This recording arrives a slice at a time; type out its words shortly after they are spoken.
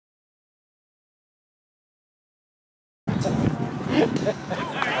Yeah,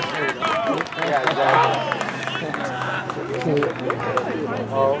 exactly.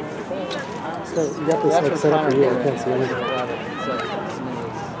 Oh. So you got this like set up for you, I can't see anything.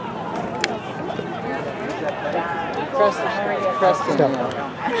 Preston, Stop. you know.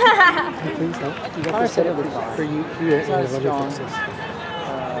 Please, no. You got this set up for you here in the rugby process.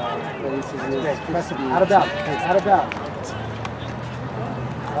 But he says, Preston, out of bounds. Hey, out of bounds.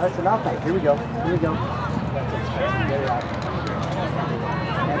 All right, so now fight. Here we go. Here we go.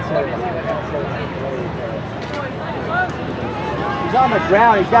 He's on the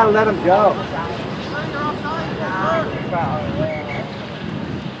ground. He's got to let him go.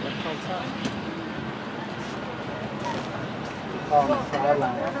 I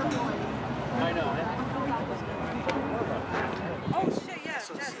know. Oh shit, yeah.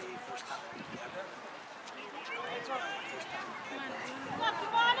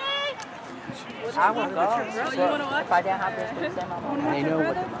 I will go. You want to watch? If I didn't have this, then I'm on. And they know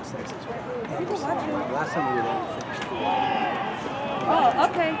what the Mustangs is. Last time we were there, we finished. Oh,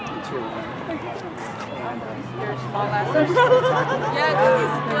 okay. Your small ass. Yeah, because he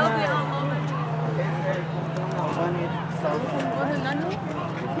spilled it all over. Wasn't none?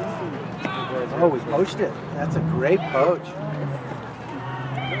 Oh, we poached it. That's a great poach.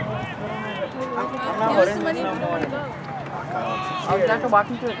 I'm not holding this no more. I was after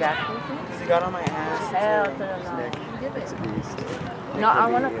walking through a gas station. He got on my ass. Hell to the no. It's a beast. No, I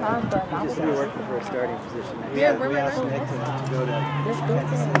want to come, but He just started working for a starting position. Yeah, we asked Nick to go to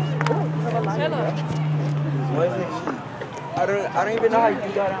What is it? I don't even know how you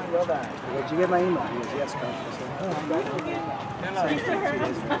got on your back. Did you get my email? He goes, yes, coach. I said, oh, I'm back.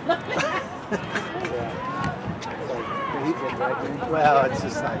 Well, it's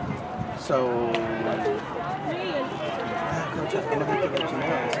just like, so, coach, I'm going to have to let you know.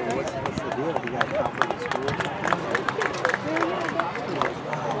 I said, what's the deal? You got a conflict at school?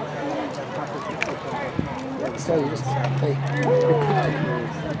 So you just hey.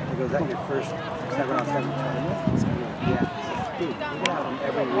 He goes, that your first 7-on-7 tournament? Yeah. Dude, we can have them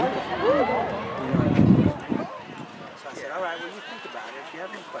every week. So I said, all right, well, you think about it. If you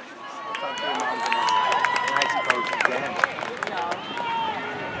have any questions, I'll talk to your mom the next time. Nice coach again.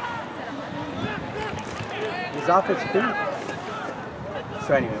 He's off his feet. So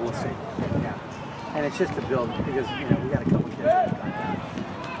anyway, we'll see. Yeah. And it's just to build because, you know, we got a couple kids that have gone down.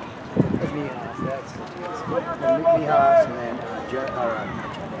 That's Mijas and then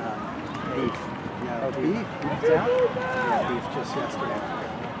Beef. No, Beef? Beef's out? Yeah, Beef just yesterday.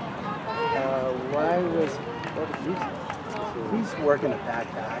 What did you say? He's working a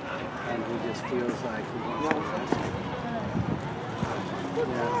backpack and he just feels like he wants to invest.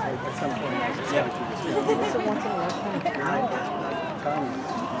 Yeah, at some point, it's what you just feel. It's a once in a lifetime. I'm telling you.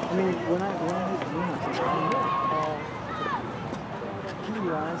 I mean, when I was doing it, you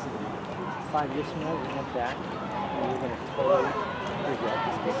realize that 5 years from now, you're going to look back and you're going to totally regret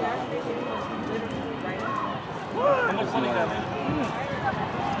this decision. How much money got that?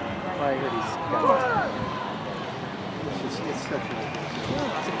 I heard he's got it's such a...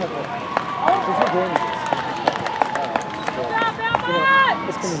 It's a couple of... There's no damages.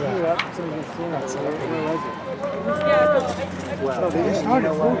 It's going to screw up. Somebody's going to screw up. Where was it? Well, they just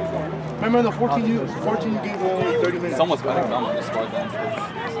started. Remember the 14 you gave away 30 minutes? Someone's better Belmont to score then.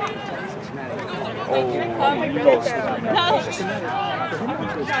 Oh,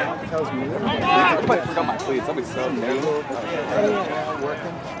 I forgot my cleats. I'll be so terrible.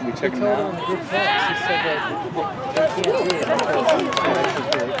 We check them out.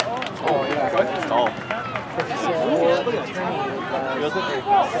 Oh, yeah. Go ahead. Stall.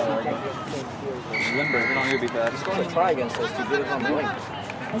 Lindbergh, we don't need to be bad. Just going to try against those two good on the wing. I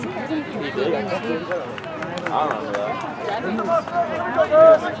don't remember that.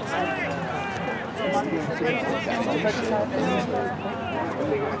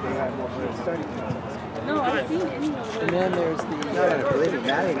 No, I've seen any of And then there's the... No, I believe it.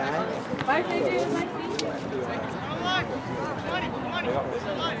 Maddie and I... Bye, JJ.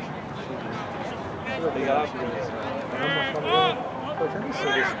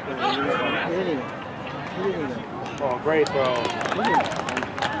 Oh, great throw.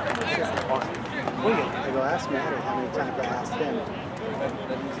 I go ask Maddie how many times I asked him.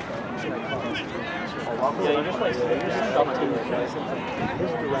 Yeah, just like His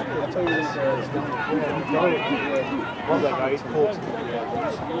director, I'll tell you this, love that guy. He's cool.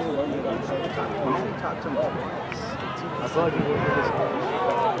 Maddie talked to him twice. I feel like he would do this.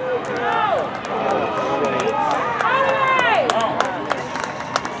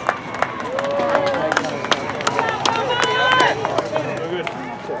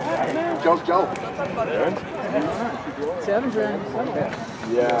 Joe. Good. Seven's round.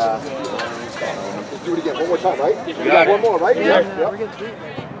 Yeah. Let's do it again. One more time, right? We got one more, right? Yeah. Yep. We're good.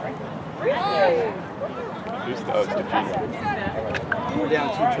 Who's the defeated? We're down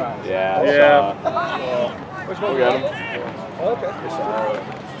 2 tries. Yeah. Which one? We got him. Okay.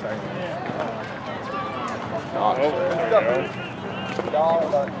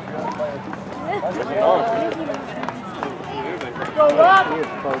 Go, Rob!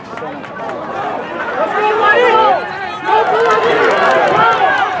 Let's go, buddy!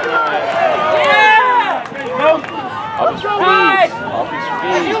 Go,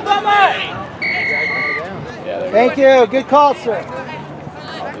 Thank you. Good call, sir.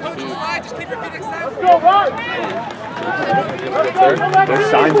 Just keep your feet extended. Let's go, Rob! There's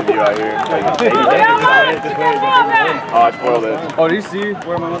signs of you out here. Oh, I spoiled it. Oh, do you see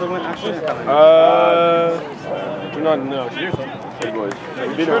where my mother went actually? We're not, no. Big boys.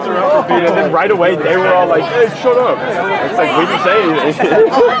 Beat them around for beat, and then right away they were all like, hey, shut up. It's like, we didn't say anything.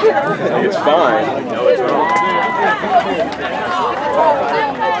 Like, it's fine. Like, no, it's wrong.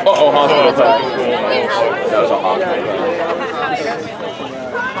 Uh-oh, hospital time. That was a hospital time.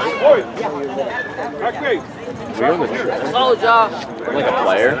 We're on the trip. Oh, Josh. I'm like a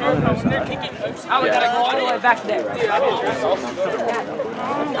player. I was gonna go all the way back there. That is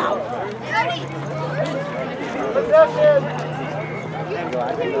Westland.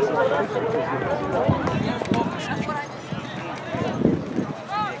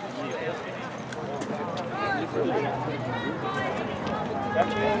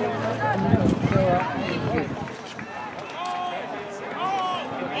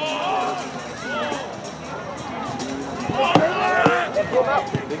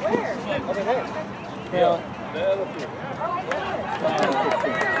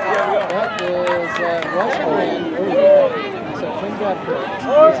 So Quinn got hurt.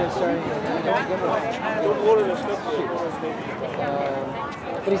 He's starting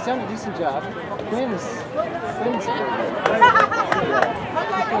but he's done a decent job. Quinn's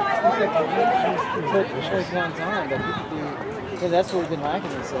put pounds on, but he could be. Yeah, that's what we've been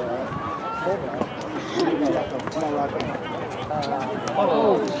lacking is fullback.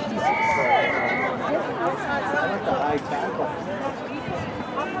 Oh, Jesus. I like the high tackle.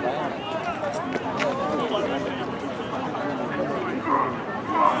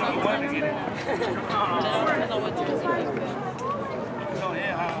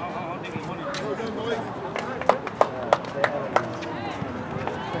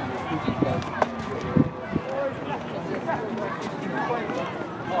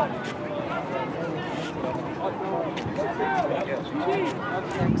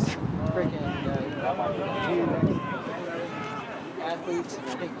 Athletes, I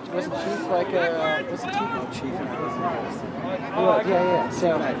think, wasn't Chief like wasn't Chief? Yeah. So,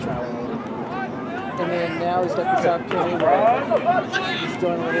 and then now he's got this opportunity where he's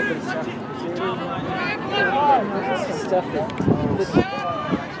doing a little bit of stuff. Stuff that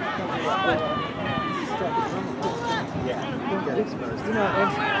exposed. You know,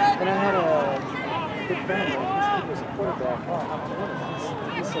 and I had a good friend, he was a quarterback.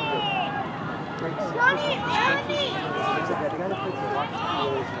 He said that breaks. He said that the guy that played for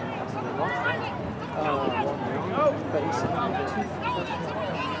Washington lost that. But he said he had 2 professional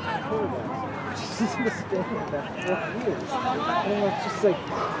quarterbacks. He's in the span of about 4 years. And it's just like.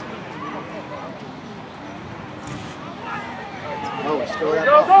 Oh, we still got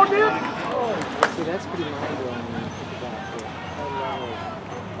Go, dude! See, that's pretty mind-blowing when you think about it.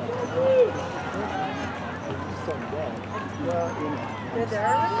 So dead. Well, you know.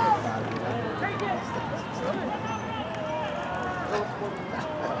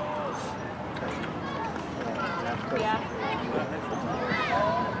 Yeah.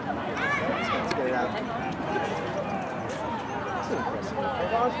 Let's get it out. That's impressive.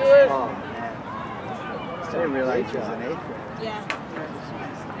 Oh, man. I didn't realize he was an 8th grader. Yeah.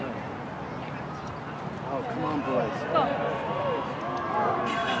 Oh, come on, boys.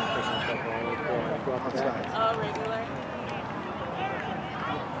 Outside. Oh, regular.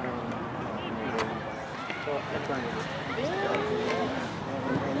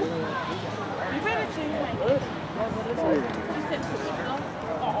 You better change my name. You said Filipino?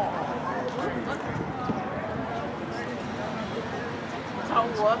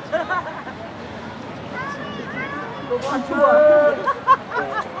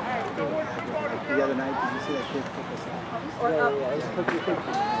 The other night, did you see that kid pick us up? Yeah, it's pretty.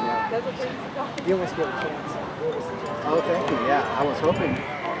 You almost get a chance. Oh, thank you. Yeah, I was hoping.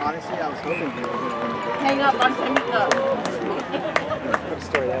 Honestly, I was hoping he was going to win the game. Hang up on Tamika. What a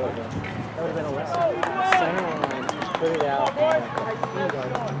story that would have been. That would have been a lesson. Center line, put it out.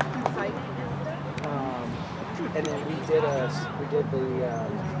 And then we did the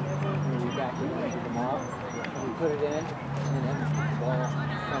when we back into the mall. And we put it in, and then the ball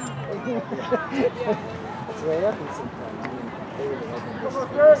from it's right up in sometimes. I mean, they were the ones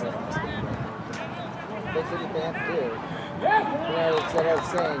they did what they have to do. You know, it's that I was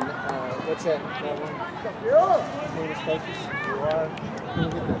saying, what's that one? Famous coaches?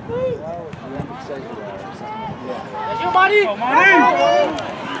 Olympic size or something. Yeah. That's your money!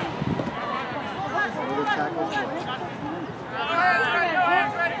 Another tackle.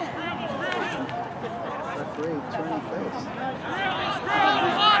 Referee, turning face.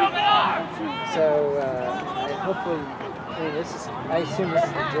 So, hopefully, I mean, this is, I assume this is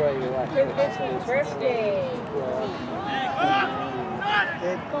the joy of your life. Birthday!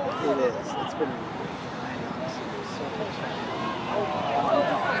 It is. It's been 9 months. There's so much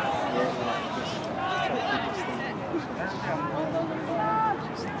just try to keep this thing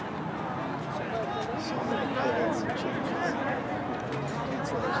so many pivots and changes,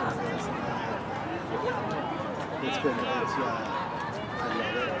 cancellations, this and that. It's been, I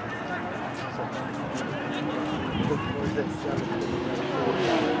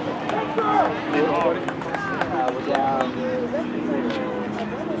love it. We're down.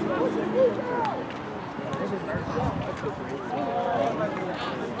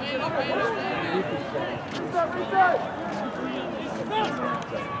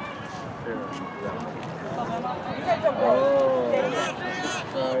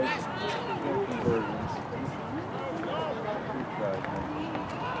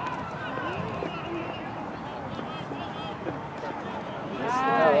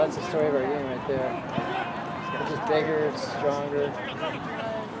 Oh, that's the story of our game right there. It's just bigger, it's stronger.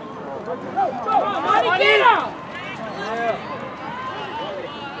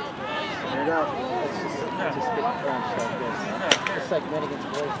 It's just getting crunched like this. It's like men against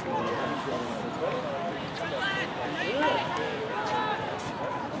boys.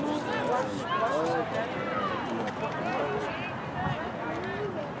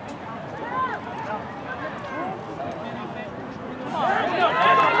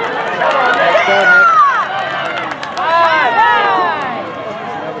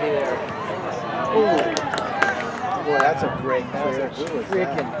 Nobody there. Boy, that's a great clear.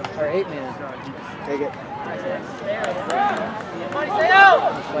 Freaking, our 8-man. Take it. Stay out!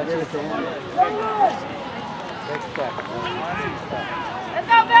 Let's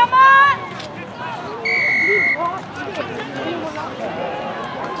go, Belmont!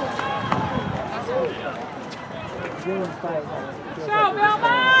 Go,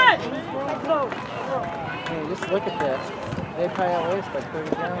 Belmont! Hey, just look at that. They probably outweigh us by 30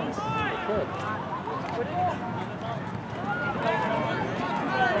 pounds. They could.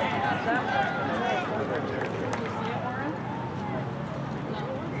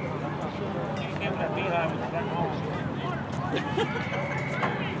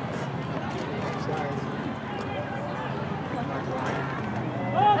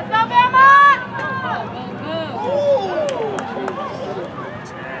 Let's go, Belmont!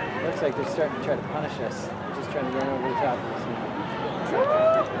 Looks like they're starting to try to punish us. They're just trying to run over the top of us.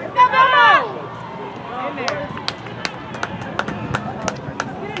 Let's go, Belmont! In there.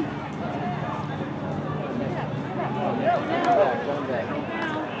 Going back.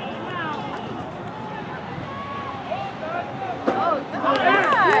 Oh, all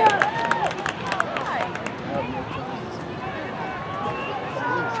right.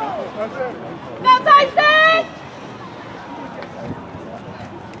 Go, Tyson!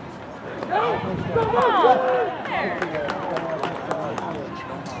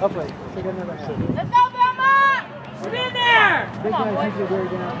 Hopefully, take another half. Let's go, Belmont! Get in there! Big guys usually wear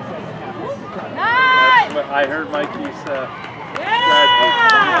down. Nice! I heard Mikey's strategy. Yeah!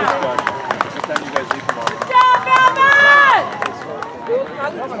 Next time you guys leave them on. Good job, Belmont! Let's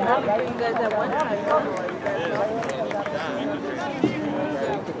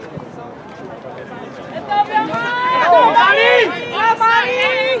go, Belmont! Go, Monty! Go, Monty!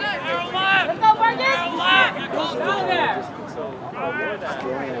 Let's go, Burgess! Go there!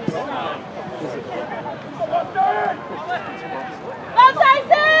 Go,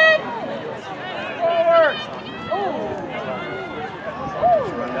 Tyson! Forward!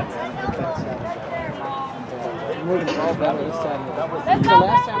 Moving the ball better this time. That was Let's the go,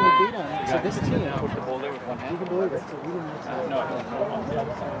 last time we beat Belmont! them. So this team, you Put the ball there with one hand. can believe it. We didn't miss it.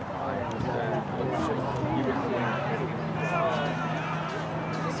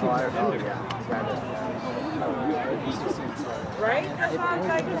 Right?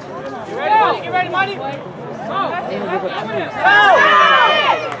 You ready, Monty? Get ready, Monty? Go!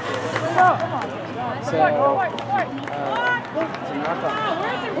 So, it's a knock-off.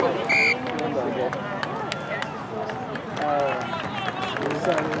 How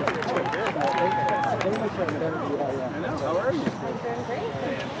are you?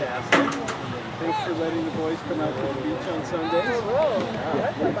 Fantastic. Thanks for letting the boys come out to the beach on Sundays.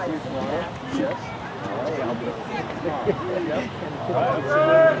 Yes.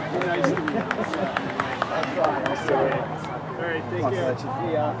 Nice to meet you. All right, take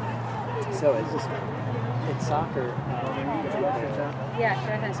care. So it's just, it's soccer. Yeah,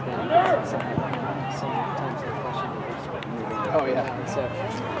 sure has been. Sometimes the question is moving. Oh, yeah. So,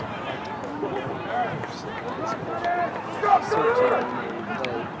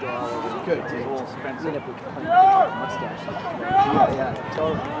 Good. You end up with mustache. Yeah,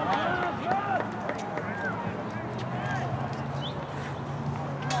 totally.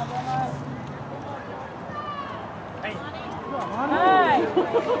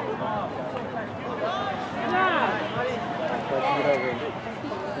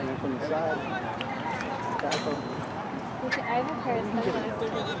 From the side. I have a pair of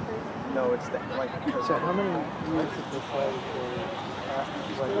No, it's that. Like, So how many years did they play for,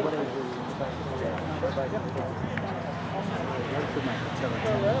 like, what age were you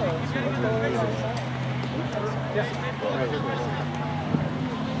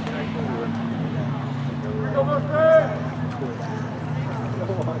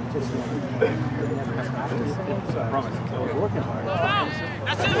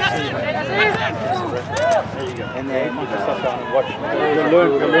and then Watch.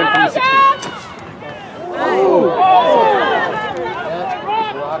 Learn from the 60s.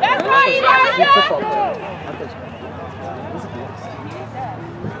 That's why you got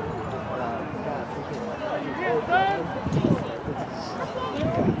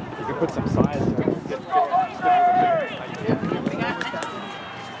You can put some size to get a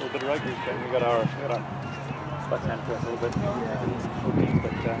little bit of rugby. We got our left hand press a little bit.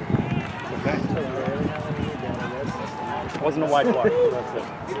 But okay. It wasn't a whitewash, that's it.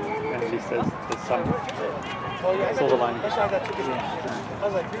 And she says there's some silver lining.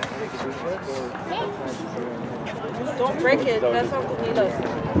 Don't break it. That's all we need us.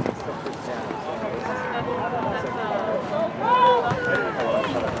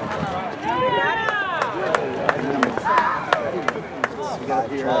 we got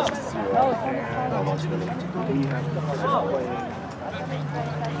here as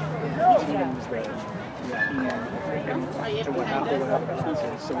And what happened,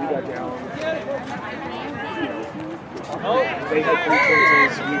 so we got down. They had 3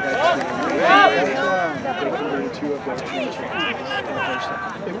 chances, we had 2. They converted 2 of their 3 chances in the first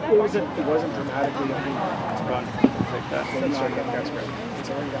half. It wasn't dramatically run like that. But we started getting desperate. And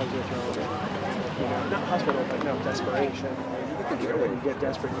so guys were throwing it. You know, not hospital, but no, desperation. You know, when you get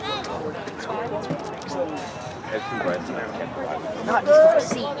desperate, you go forward. not just a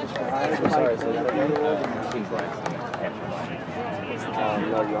seat. I'm sorry, so that King's Lions.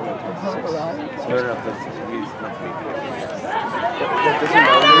 No, you only have 6. So they're enough to use not to be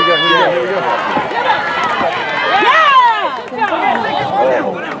here we go.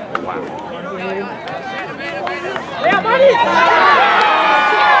 Yeah, buddy!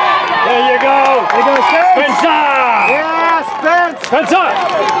 There you go! There you go, Spencer! Yeah, Spence! Spencer!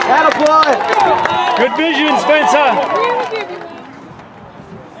 Attaboy! Good vision, Spencer!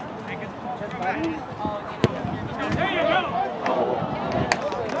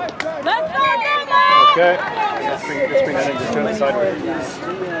 Let's go, Belmont! Okay. Let's bring that in, just turn it sideways.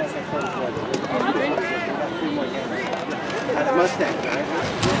 That's Mustangs, right?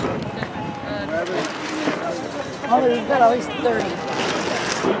 Oh, we've got at least 30.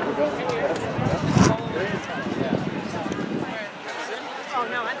 Oh,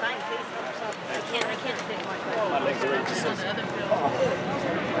 no, I'm fine, please. I can't sit like that. My legs are ready to sit.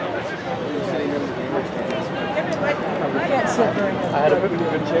 We can't sit very much. I had a pretty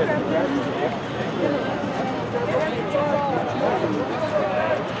good chair.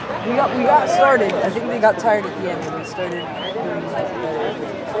 We got started. I think they got tired at the end when we started doing like better.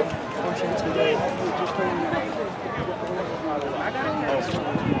 Fortunately, today.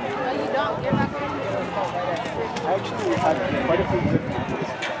 I actually had quite a few good matches.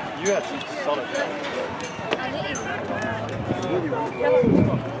 You had some solid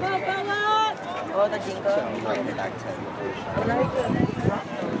Oh, the jingle.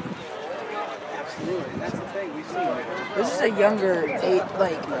 Absolutely. That's the thing. We've seen it. This is a younger,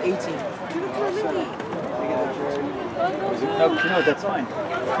 like 18. No, that's fine.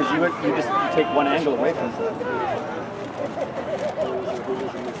 Because you just take one angle away from it.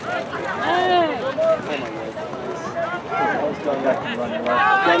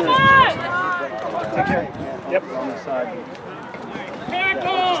 Take care. Yep, on the side.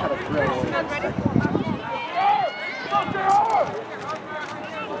 Careful!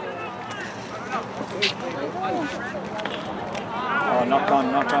 Oh, knock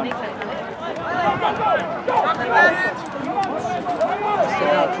on, knock on.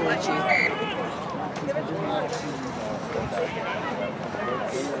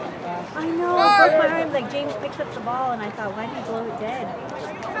 I know, I broke my arm. Like James picks up the ball, and I thought, why did he blow it dead?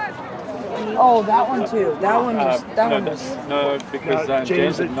 Oh, that one too. That one was. No, because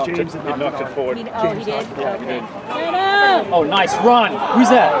James had knocked it forward. He did? Yeah, he did. No. Oh, nice run. Who's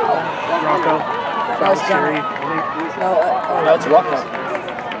that? Rocco. That was Gary. No, it's Rocco.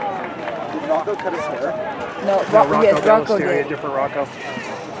 Did Rocco cut his hair? No, Rocco Rocco did. different Rocco.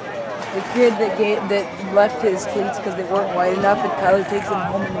 The kid that left his cleats because they weren't white enough, and Kyler takes them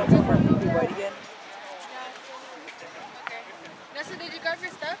home and makes them perfectly white again. Nessa, did you grab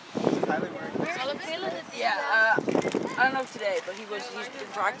your stuff? Yeah, I don't know today, but he's been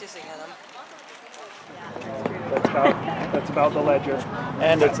practicing on them. That's about the ledger.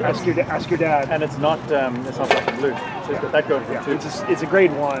 And it's ask your dad. and it's not black and blue. So that goes from two. It's a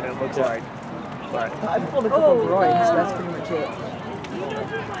grade 1. It looks like. But I pulled a couple of Roy's. That's pretty much it.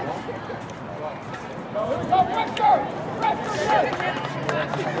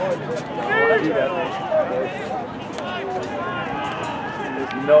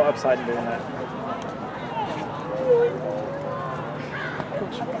 There's no upside in doing that.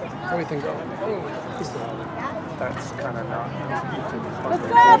 What do you think, that's kind of not. Let's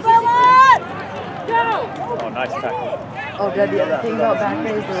go, Belmont! Oh, nice tackle. Oh, Dad, the other thing about back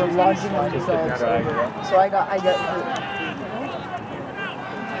days, they were launching on themselves. So I got hurt.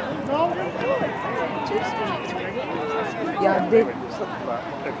 Yeah, they.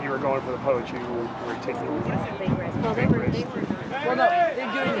 If you were going for the poach, you were taking. Well, no,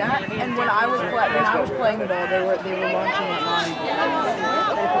 they're doing that. And when I was playing the ball, they were launching at mine.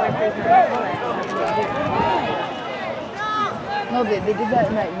 No, they did that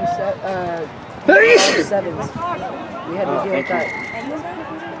in that U7s. We had to deal with that.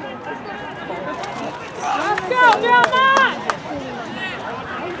 Let's go, Belmont!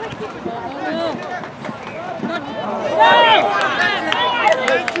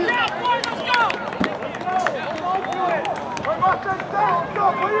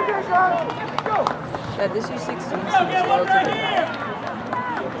 Yeah, this U16 seems relatively.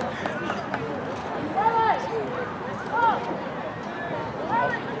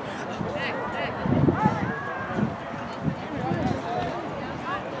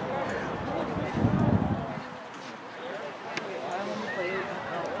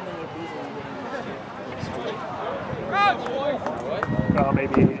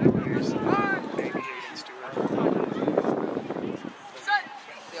 Maybe use maybe Aiden Stewart.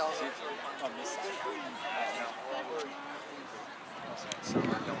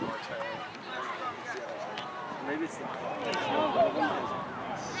 Maybe it's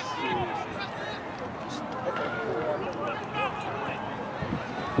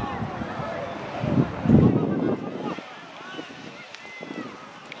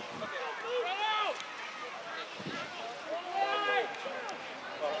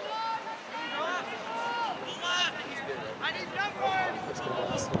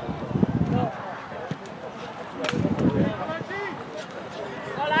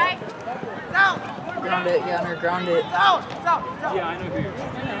Ground it, Gunner, ground it. Yeah, I know who you're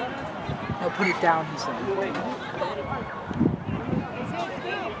talking about. No, put it down, he said.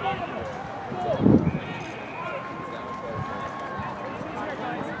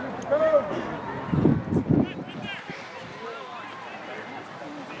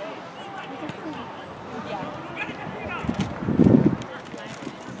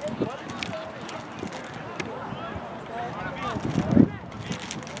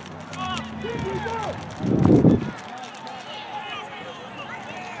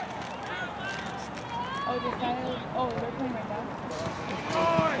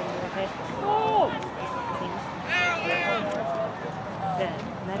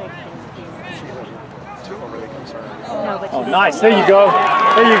 Oh, nice. There you go.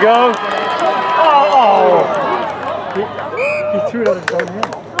 There you go. Oh! He threw it on his own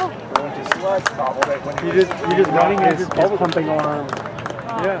hand. You just running his pumping arm.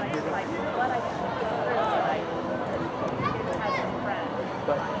 Yeah.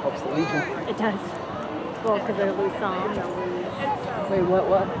 Helps the Legion. It does. Well, because they'll lose some, they'll lose. Wait,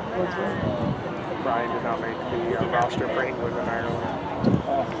 what's wrong? Brian did not make the roster for England and Ireland.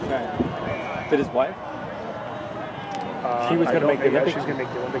 Oh, okay. Did his wife? She was going to make the Olympic. She was going to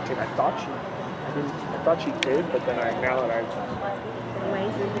make the Olympic team. I thought she did, but then now that I've.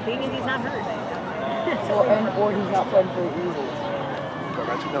 Anyways, the thing is, he's not hurt. Or he's not playing for the Eagles. So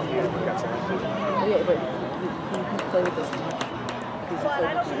that's no, he got selected. Yeah, but he played with us. Because he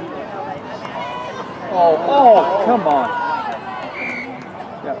played with the Eagles. Oh, come on.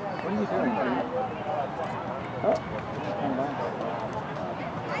 Yeah, what are you doing? Oh, come on.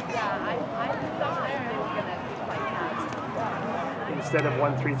 Instead of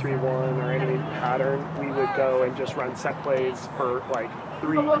 1-3-3-1 or any pattern, we would go and just run set plays for like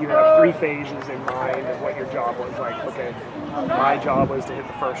you have 3 phases in mind of what your job was. Like, okay, my job was to hit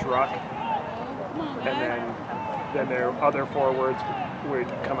the first ruck, and then their other forwards would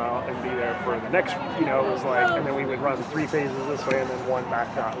come out and be there for the next, it was like, and then we would run 3 phases this way and then 1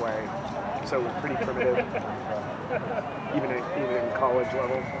 back that way. So it was pretty primitive, even in college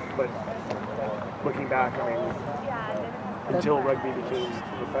level. But looking back, I mean, until rugby became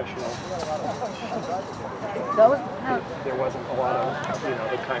professional, there wasn't a lot of,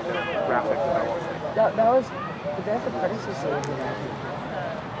 the kind of graphic development. That was the best predecessor of that.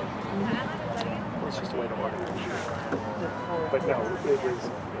 It's just a way to organize. But no, it was,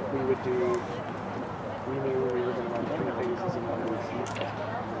 we knew we were going to run 3 phases in 1 week.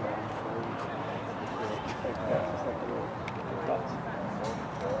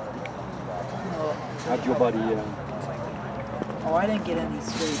 How'd your body... Oh, I didn't get any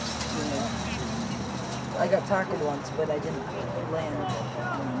scrapes. I got tackled once, but I didn't land on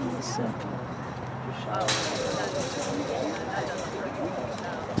my knees. So.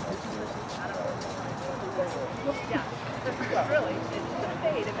 Yeah, really. It's the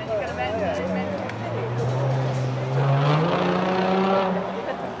fade, and then you gotta manage.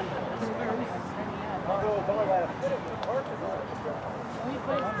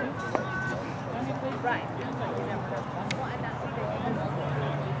 Right.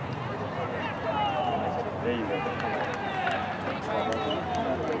 There you go.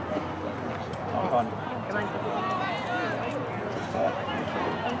 Come on.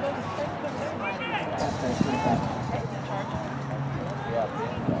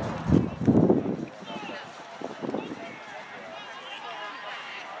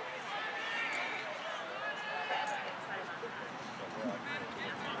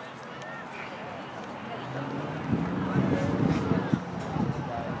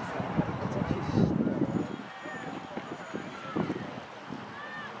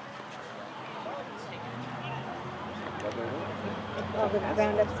 All the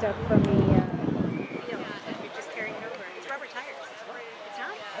roundup stuff from the you're just carrying it over. It's rubber tires. It's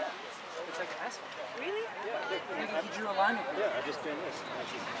not? It's like asphalt. Really? You drew a line. Yeah, I just did this.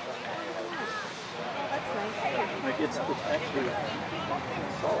 That's nice. Like it's actually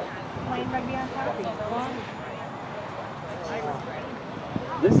solid. Playing rugby on top.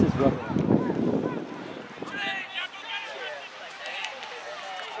 This is rubber.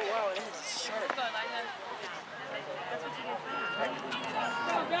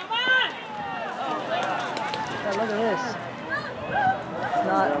 Yeah, look at this.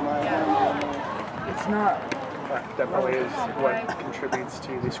 It's not. That definitely is what contributes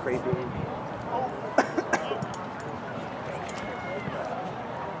to the scraping.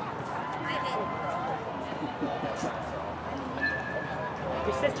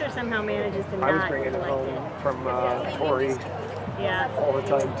 Your sister somehow manages to I was not bringing it like home it. from Tori Yeah. all the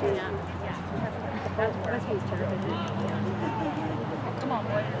time too. Yeah. That's who's terrific. Come on,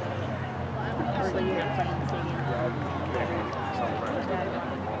 boy. Or when you're not playing the stadium.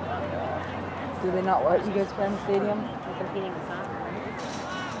 Do they not let you guys play in the stadium? We're competing with soccer.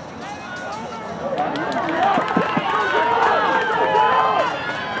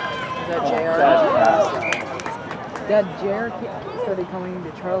 Is that JR? That JR started coming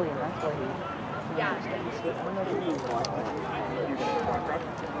to Charlie, and that's why he. Yeah.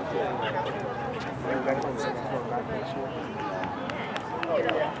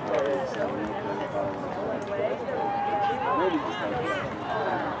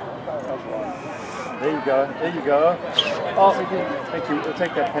 There you go. There you go. Oh, thank you. We'll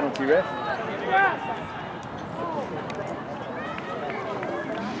take that penalty, ref.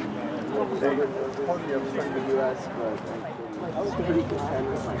 Podium from the U.S., but I was pretty content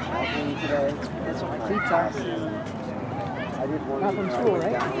with my shopping today. That's what my cleats are. I did one. Not from school,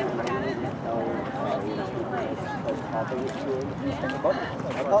 right?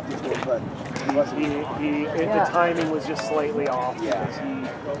 I thought this was, but he wasn't. The timing was just slightly off Yeah. because he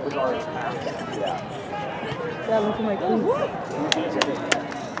was on his path. Yeah, look at my cleats.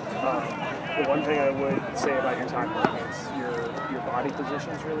 The one thing I would say about your tackling is your body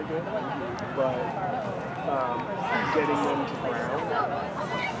position is really good, but getting them to ground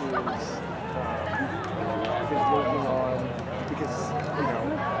is working on, because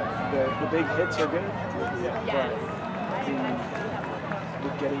the big hits are good, but the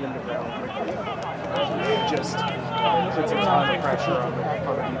of getting them to ground quickly. It just puts a ton of pressure on the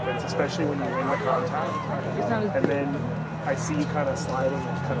defense, especially when you win the contact. And then I see you kind of sliding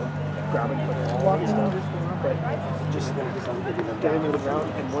and kind of grabbing for the ball and stuff. But just getting to the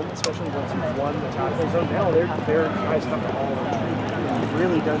ground, and especially once you've won the tackle zone, now they're guys have the ball and you've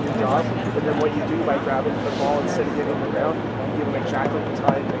really done your job. And then what you do by grabbing for the ball instead of getting to the ground, you give them exactly the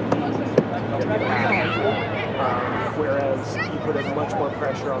time they need to get back. Whereas you put much more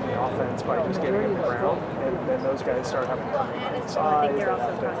pressure on the offense by just getting in the ground, and then those guys start having to come inside. I think they're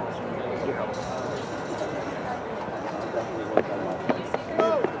also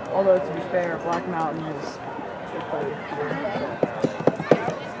Although to be fair, Black Mountain is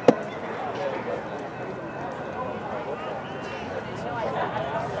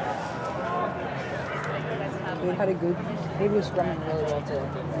they had a good. They were scrumming really well too.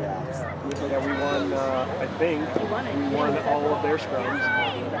 Yeah, we won. I think we won all of their scrums.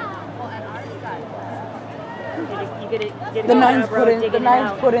 The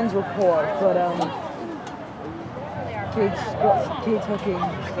nines put-ins were poor, but Kate's hooking.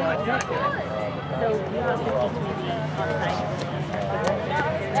 So you have to teach me the onside.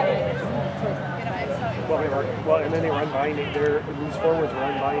 Well, and then they were unbinding. These forwards were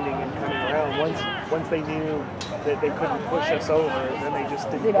unbinding and coming around. Once they knew that they couldn't push us over, then they just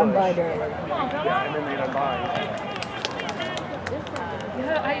didn't push. Unbind early. Yeah, and then they'd unbind.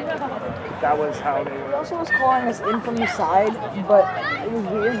 That was how they He were. also was calling us in from the side, but it was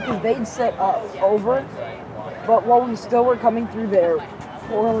weird because they'd set up over, but while we still were coming through their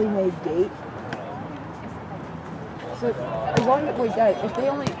poorly made gate. So as long as if they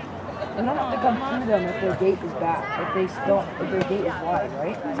don't have to come through them if their gate is back. If their gate is wide,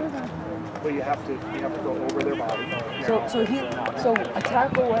 right? Well, you have to go over their body. So a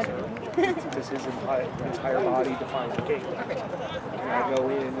tackle went. Because his entire body defines the gate. And I go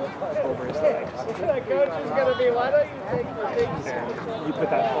in over his legs. And you put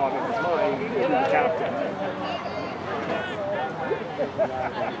that thought in his mind, you're the captain.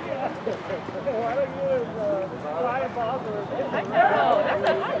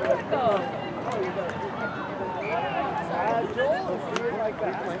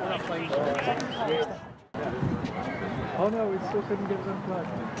 Oh no, we still couldn't get them flat.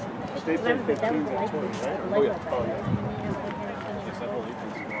 They played 15 to 20, right? Oh, yeah.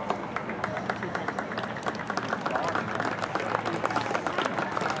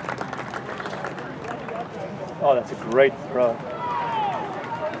 Oh, that's a great throw.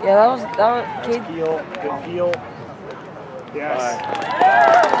 Yeah, that was Kate. Good heel. Yes.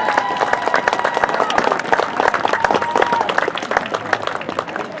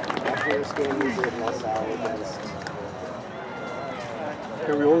 This game is in LaSalle against.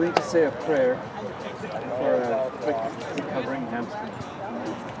 Okay, we all need to say a prayer for a quick recovering hamstring.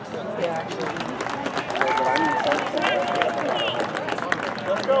 Yeah.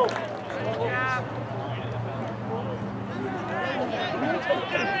 Let's go.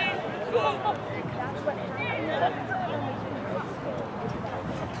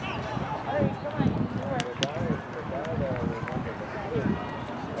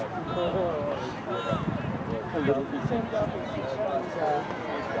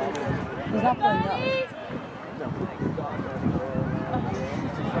 He's not playing up.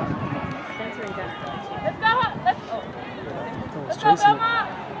 Let's go! Let's go! Let's go, Belmont!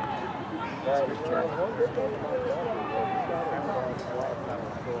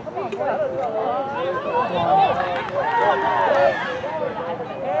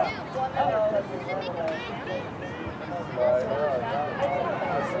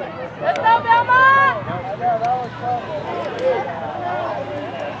 Let's go, Belmont!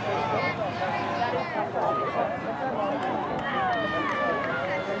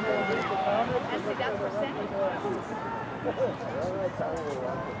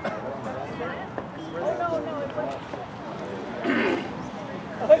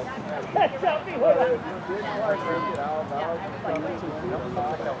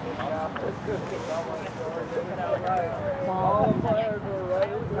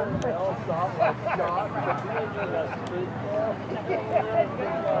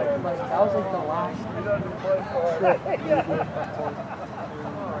 That was like the last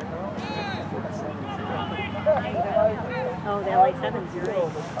Oh, they're like 7-0.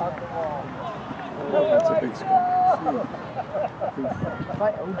 Oh, that's a big score.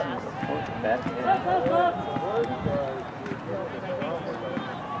 by OG.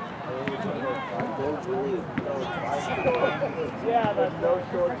 Yeah, that's no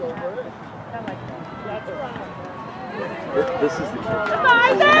shorts over it. This is the kid.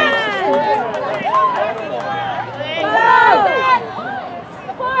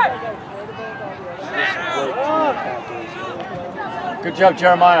 Good job,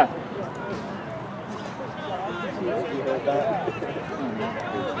 Jeremiah.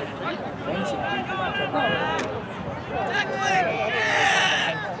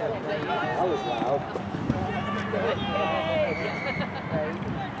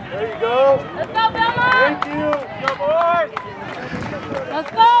 There you go. Let's go, Belmont! Thank you. Good boy.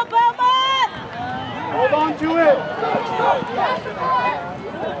 Let's go, Belmont! Hold on to it.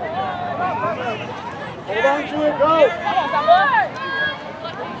 Hold on to it. Go.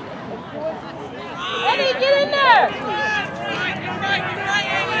 Eddie, get in there!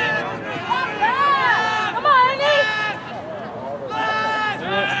 Come on, Eddie!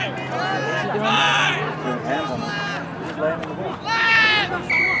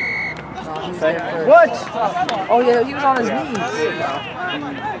 What? Oh yeah, he was on his knees.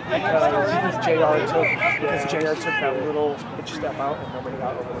 Because JR took that little pitch step out and nobody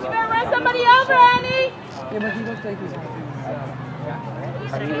got over the You better run somebody over, Eddie! Yeah, but he looked like he was on his knees.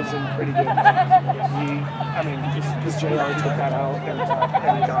 And he was in pretty good. Because JR took that out and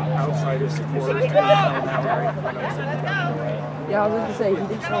got outside his supporters. Yeah, I was gonna say he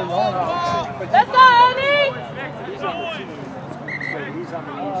did so long. Let's go, Eddie! He's on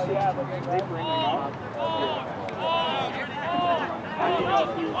the U16. They bring him up.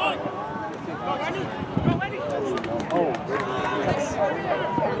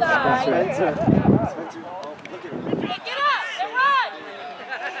 Spencer. Hey, get up and run!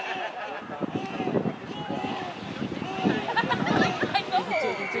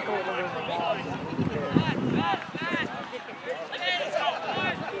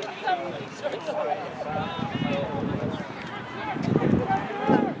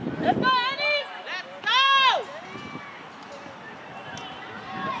 Let's go, Eddie! Let's go!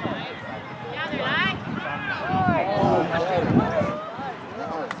 Yeah, they're like.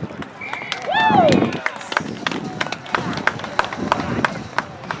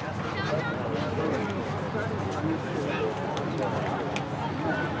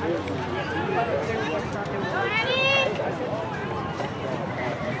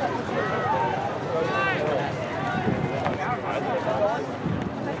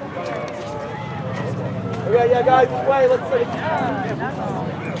 Yeah, guys, this way. Let's see.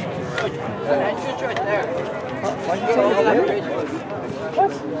 Entrance right there. Why'd you say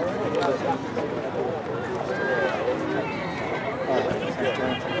what?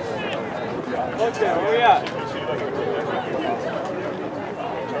 Okay, where we at?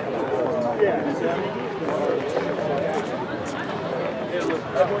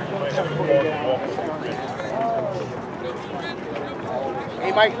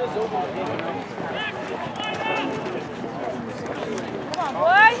 Hey, Mike. Come on,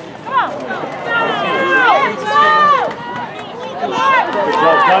 boys! Come on! Good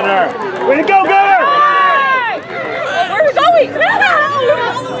job, Gunner. Way to go, Gunner! Where are we going?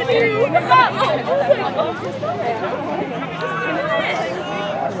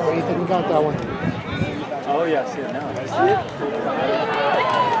 Ethan, we got that one. Oh, yeah, I see it now. I see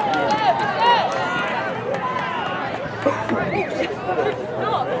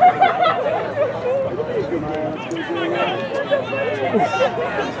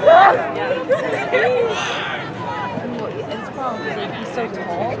It's probably he's so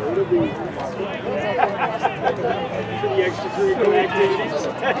tall. The extracurricular activities.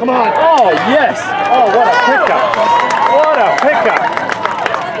 Come on. Oh, yes. Oh, what a pickup. What a pickup.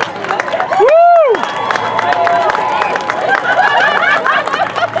 Woo!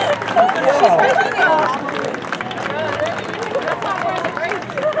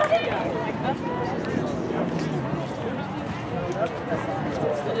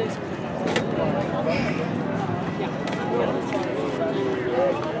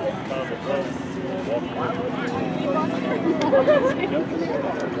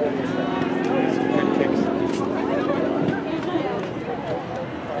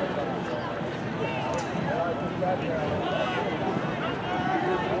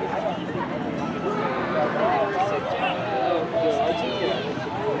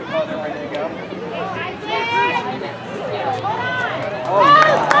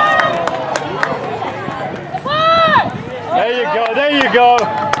 There you go, there you go.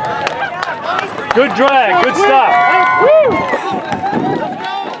 Good drag, good stuff. Woo!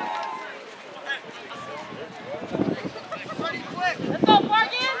 Let's go,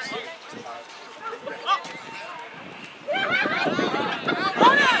 Parkins!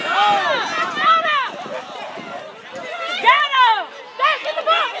 Get him! Get the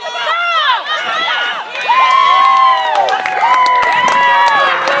ball! Get the ball!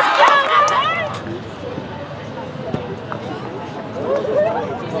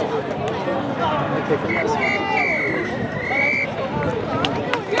 pick a lesson.